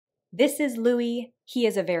This is Louie. He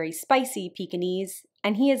is a very spicy Pekingese,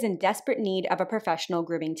 and he is in desperate need of a professional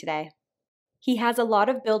grooming today. He has a lot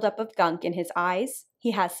of buildup of gunk in his eyes,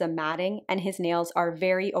 he has some matting, and his nails are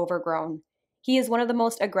very overgrown. He is one of the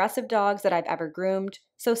most aggressive dogs that I've ever groomed,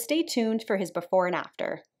 so stay tuned for his before and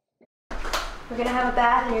after. We're gonna have a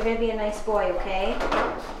bath and you're gonna be a nice boy, okay?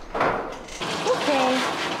 Okay.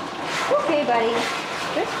 Okay, buddy.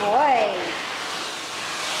 Good boy.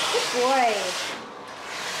 Good boy.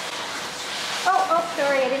 Oh,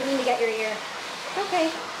 sorry, I didn't mean to get your ear. It's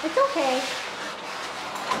okay. It's okay.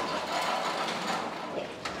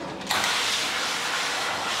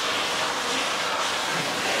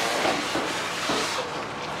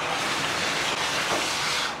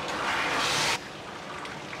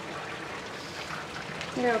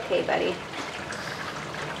 You're okay, buddy.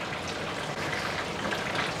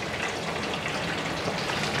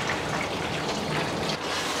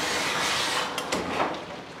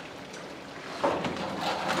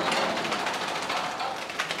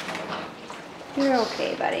 You're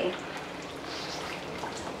okay, buddy.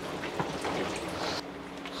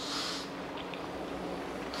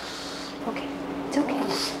 Okay, it's okay.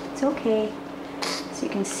 It's okay. So you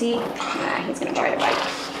can see, he's gonna try to bite.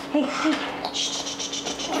 Hey, hey,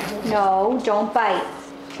 shh. No, don't bite.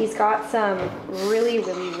 He's got some really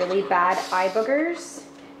bad eye boogers,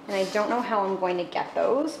 and I don't know how I'm going to get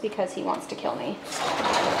those because he wants to kill me.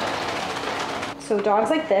 So dogs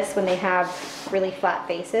like this, when they have really flat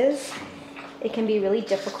faces, it can be really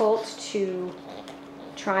difficult to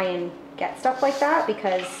try and get stuff like that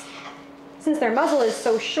because since their muzzle is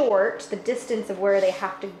so short, the distance of where they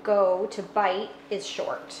have to go to bite is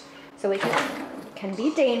short. So it can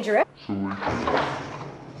be dangerous.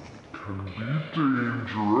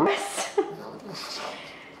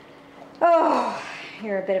 Oh,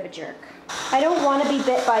 you're a bit of a jerk. I don't want to be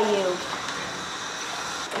bit by you.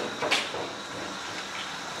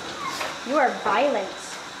 You are violent.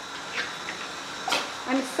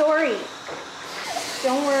 I'm sorry.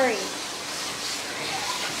 Don't worry.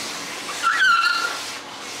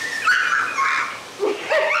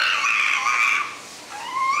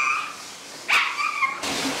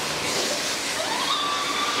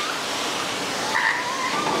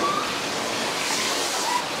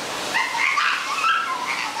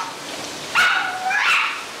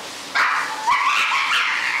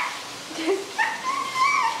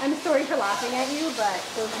 I'm sorry for laughing at you, but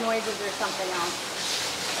those noises are something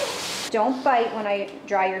else. Don't bite when I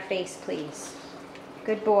dry your face, please.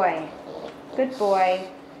 Good boy. Good boy.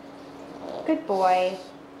 Good boy.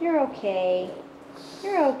 You're okay.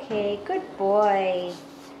 You're okay. Good boy.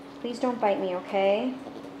 Please don't bite me, okay?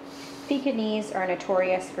 Pekingese are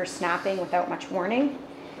notorious for snapping without much warning.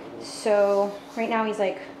 So right now he's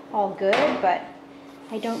like all good, but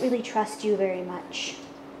I don't really trust you very much.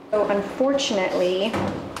 So unfortunately,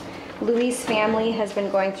 Louie's family has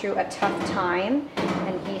been going through a tough time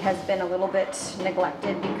and he has been a little bit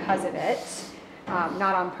neglected because of it.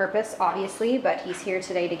 Not on purpose, obviously, but he's here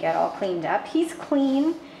today to get all cleaned up. He's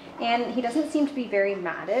clean and he doesn't seem to be very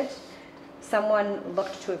matted. Someone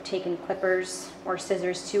looked to have taken clippers or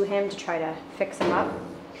scissors to him to try to fix him up.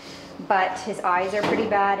 But his eyes are pretty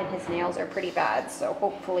bad and his nails are pretty bad, so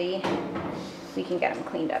hopefully we can get him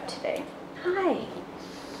cleaned up today. Hi.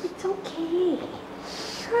 It's okay.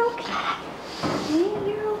 You're okay. Hey,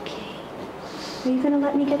 you're okay. Are you gonna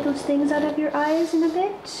let me get those things out of your eyes in a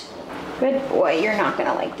bit? Good boy, you're not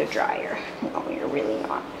gonna like the dryer. No, you're really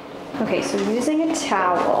not. Okay, so using a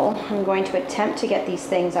towel, I'm going to attempt to get these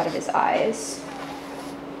things out of his eyes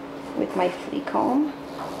with my flea comb.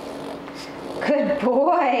 Good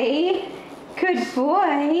boy. Good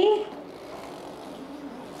boy.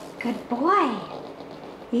 Good boy.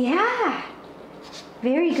 Yeah.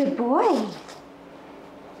 Very good boy.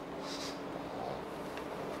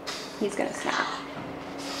 He's gonna snap.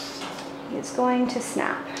 He's going to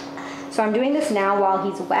snap. So I'm doing this now while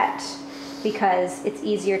he's wet because it's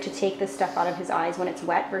easier to take the stuff out of his eyes when it's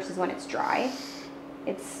wet versus when it's dry.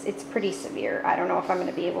 It's pretty severe. I don't know if I'm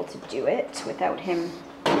gonna be able to do it without him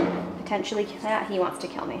potentially, he wants to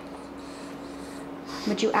kill me.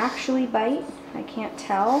 Would you actually bite? I can't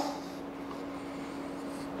tell.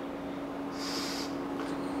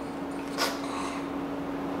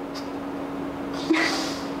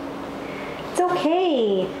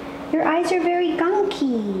 Okay, your eyes are very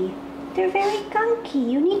gunky. They're very gunky.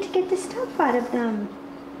 You need to get the stuff out of them.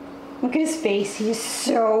 Look at his face. He's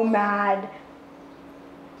so mad.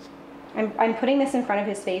 I'm putting this in front of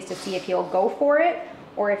his face to see if he'll go for it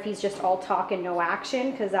or if he's just all talk and no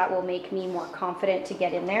action, because that will make me more confident to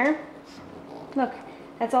get in there. Look,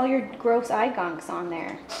 that's all your gross eye gunks on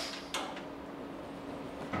there.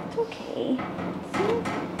 It's okay. See?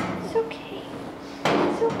 It's okay.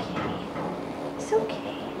 It's okay. It's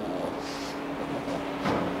okay.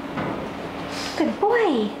 Good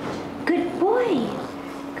boy. Good boy.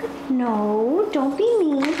 Good. No, don't be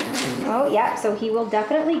mean. Oh, yeah, so he will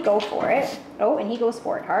definitely go for it. Oh, and he goes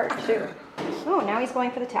for it hard, too. Oh, now he's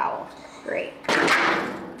going for the towel. Great.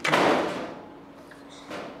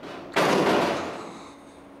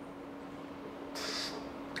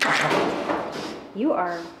 You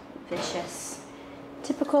are vicious.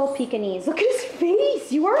 Typical Pekingese. Look at his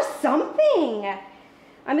face. You are something.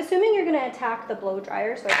 I'm assuming you're going to attack the blow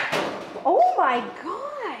dryer. So oh my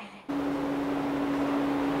God.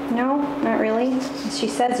 No, not really. She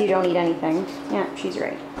says you don't eat anything. Yeah, she's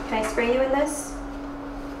right. Can I spray you in this?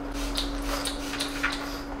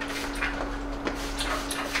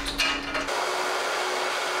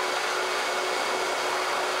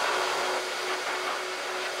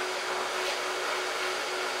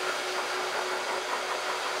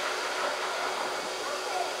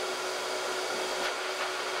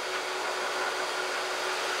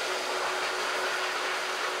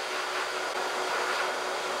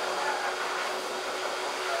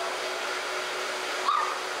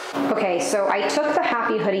 Okay, so I took the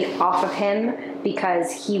happy hoodie off of him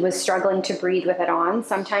because he was struggling to breathe with it on.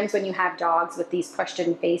 Sometimes when you have dogs with these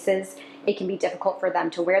pushed-in faces, it can be difficult for them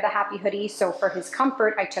to wear the happy hoodie. So for his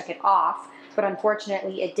comfort, I took it off, but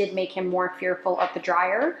unfortunately it did make him more fearful of the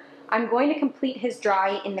dryer. I'm going to complete his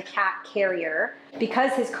dry in the cat carrier.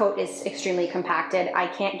 Because his coat is extremely compacted, I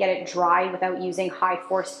can't get it dry without using high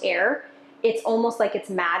forced air. It's almost like it's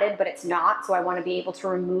matted, but it's not, so I want to be able to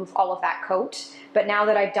remove all of that coat. But now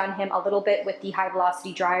that I've done him a little bit with the high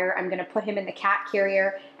velocity dryer, I'm going to put him in the cat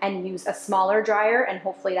carrier and use a smaller dryer, and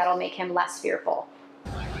hopefully that'll make him less fearful.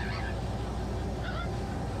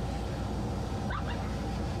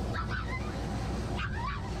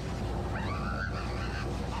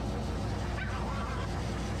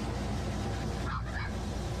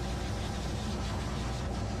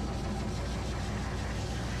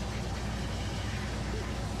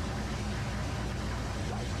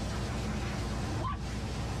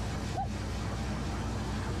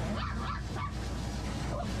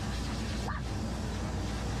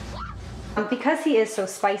 Because he is so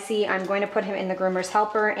spicy, I'm going to put him in the groomer's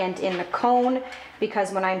helper and in the cone,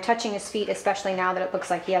 because when I'm touching his feet, especially now that it looks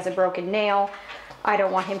like he has a broken nail, I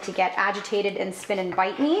don't want him to get agitated and spin and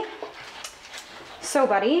bite me. So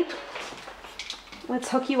buddy, let's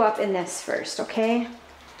hook you up in this first, okay?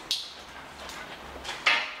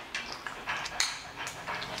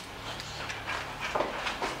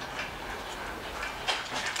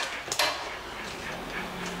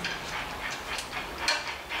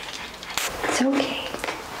 It's okay,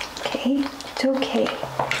 okay? It's okay,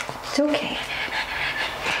 it's okay.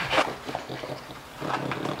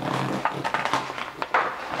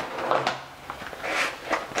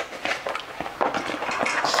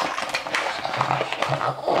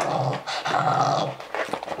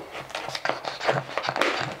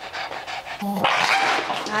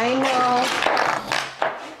 I know.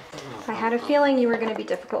 I had a feeling you were going to be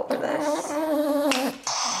difficult for this.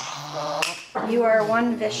 You are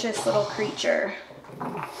one vicious little creature.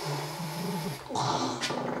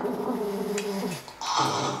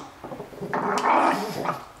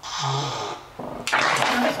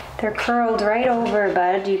 They're curled right over,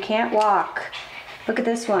 bud. You can't walk. Look at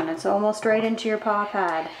this one. It's almost right into your paw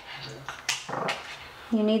pad.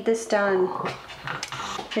 You need this done.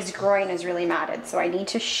 His groin is really matted, so I need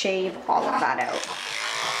to shave all of that out.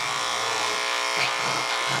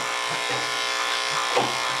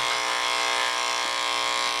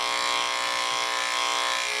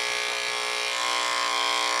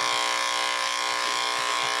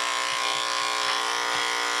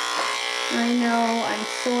 I know, I'm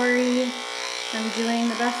sorry. I'm doing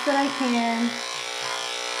the best that I can.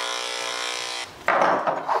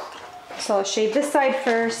 So I'll shave this side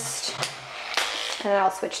first, and then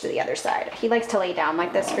I'll switch to the other side. He likes to lay down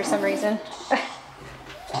like this for some reason.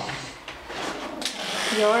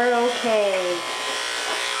 You're okay.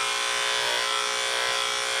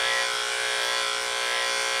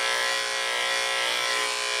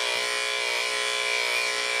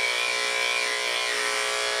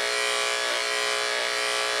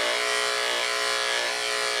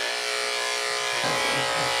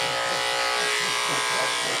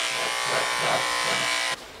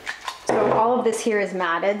 So all of this here is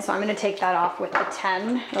matted, so I'm going to take that off with the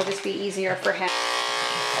 10. It'll just be easier for him.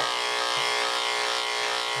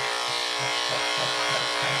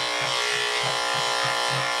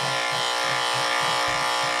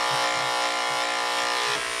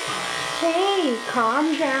 Hey,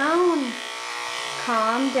 calm down.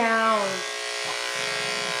 Calm down.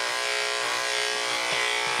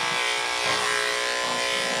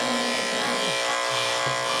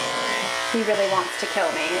 He really wants to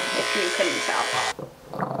kill me, if you couldn't tell.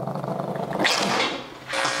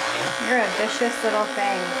 You're a vicious little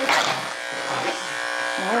thing.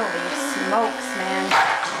 Holy smokes, man.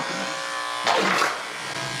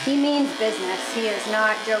 He means business. He is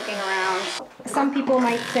not joking around. Some people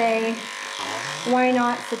might say, why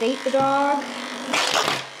not sedate the dog?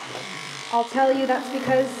 I'll tell you that's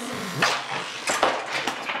because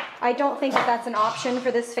I don't think that that's an option for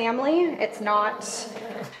this family. It's not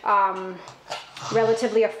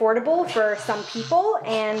relatively affordable for some people,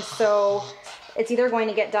 and so it's either going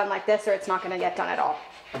to get done like this or it's not going to get done at all.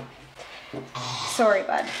 Sorry,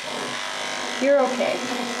 bud. You're okay.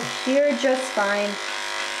 You're just fine.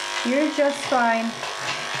 You're just fine.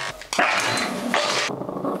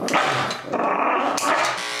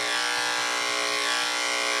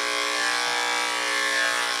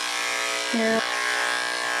 Yeah.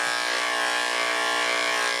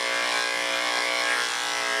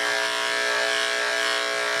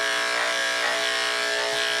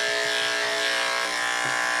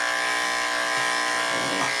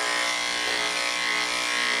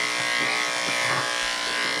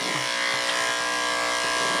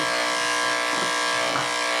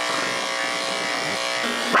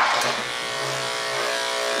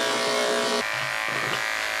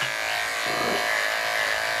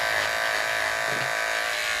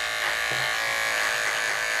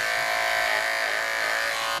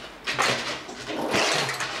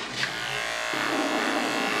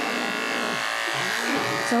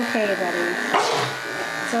 It's okay, buddy.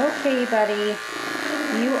 It's okay, buddy.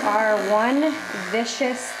 You are one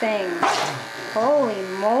vicious thing. Holy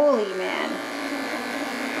moly, man.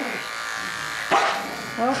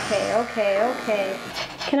 Okay, okay, okay.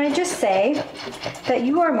 Can I just say that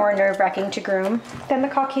you are more nerve-wracking to groom than the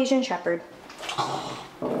Caucasian Shepherd?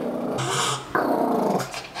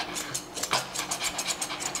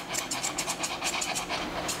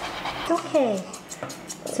 It's okay.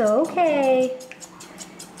 It's okay.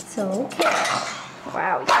 It's okay.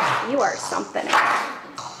 Wow, you are something.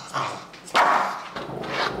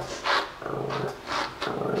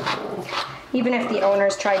 Even if the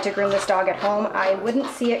owners tried to groom this dog at home, I wouldn't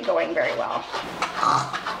see it going very well.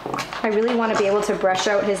 I really want to be able to brush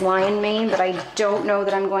out his lion mane, but I don't know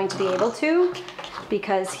that I'm going to be able to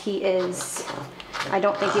because I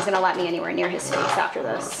don't think he's going to let me anywhere near his face after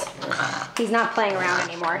this. He's not playing around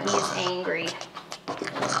anymore. He is angry.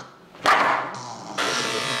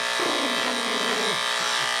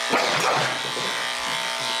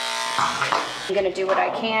 I'm going to do what I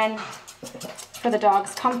can for the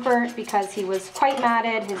dog's comfort because he was quite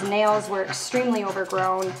matted, his nails were extremely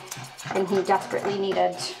overgrown, and he desperately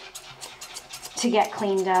needed to get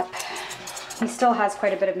cleaned up. He still has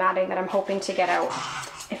quite a bit of matting that I'm hoping to get out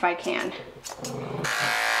if I can.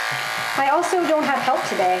 I also don't have help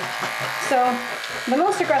today, so the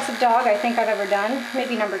most aggressive dog I think I've ever done,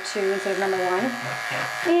 maybe number 2 instead of number 1,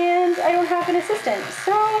 and I don't have an assistant,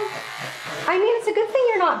 so I mean it's a good thing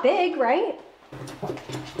you're not big, right?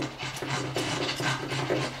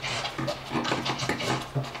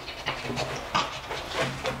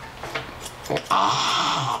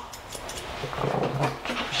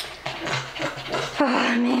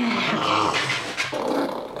 Oh man,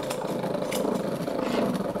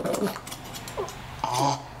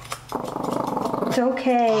 okay. It's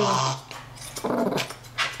okay.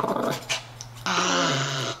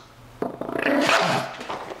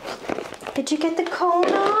 Did you get the cone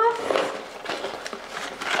off?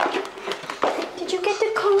 Did you get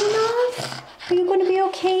the cone off? Are you going to be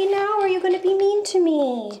okay now, or are you going to be mean to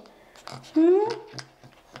me?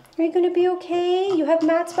 Are you going to be okay? You have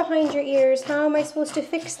mats behind your ears. How am I supposed to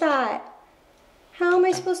fix that? How am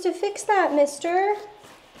I supposed to fix that, mister?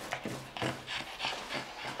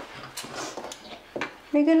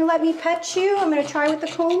 Are you going to let me pet you? I'm going to try with the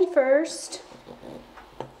comb first.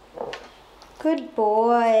 Good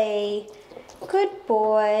boy. Good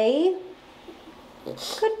boy.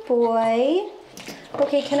 Good boy.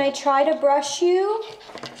 Okay, can I try to brush you?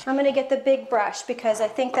 I'm going to get the big brush because I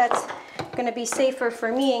think that's going to be safer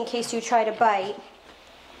for me in case you try to bite.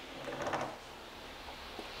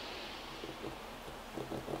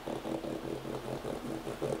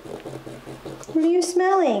 What are you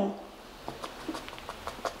smelling?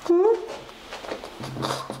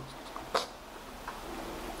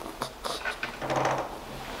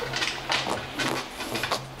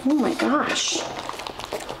 Oh my gosh.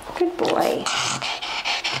 Good boy.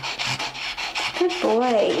 Good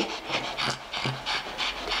boy.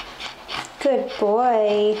 Good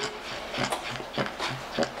boy.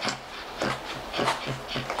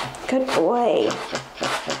 Good boy.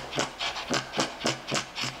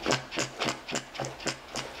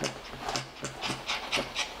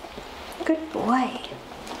 Good boy.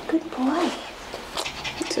 Good boy.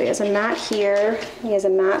 So he has a mat here. He has a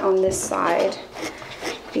mat on this side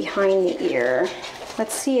behind the ear.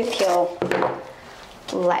 Let's see if he'll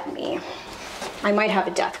let me. I might have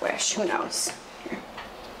a death wish. Who knows?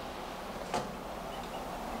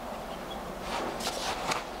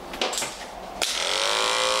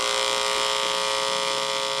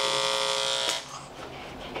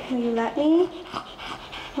 Will you let me?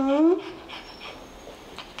 I'm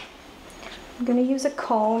gonna use a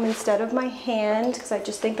comb instead of my hand because I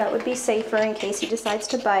just think that would be safer in case he decides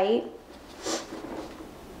to bite.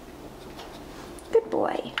 Good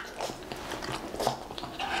boy.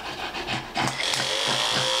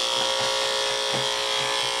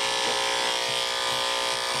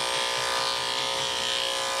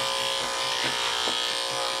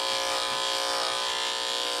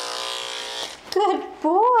 Good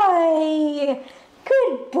boy.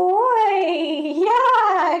 Good boy.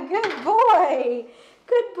 Yeah, good boy.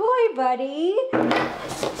 Good boy, buddy.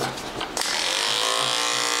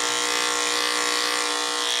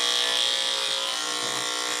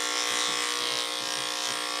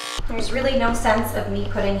 There's really no sense of me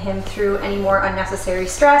putting him through any more unnecessary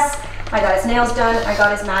stress. I got his nails done, I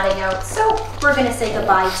got his matting out, so we're gonna say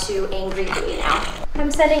goodbye to Angry Louie now.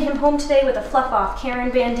 I'm sending him home today with a fluff off Karen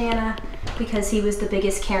bandana because he was the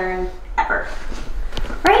biggest Karen ever.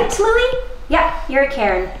 Right, Louie? Yeah, you're a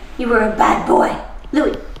Karen. You were a bad boy.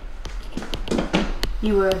 Louie.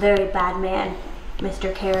 You were a very bad man,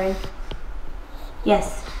 Mr. Karen.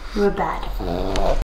 Yes, you were bad.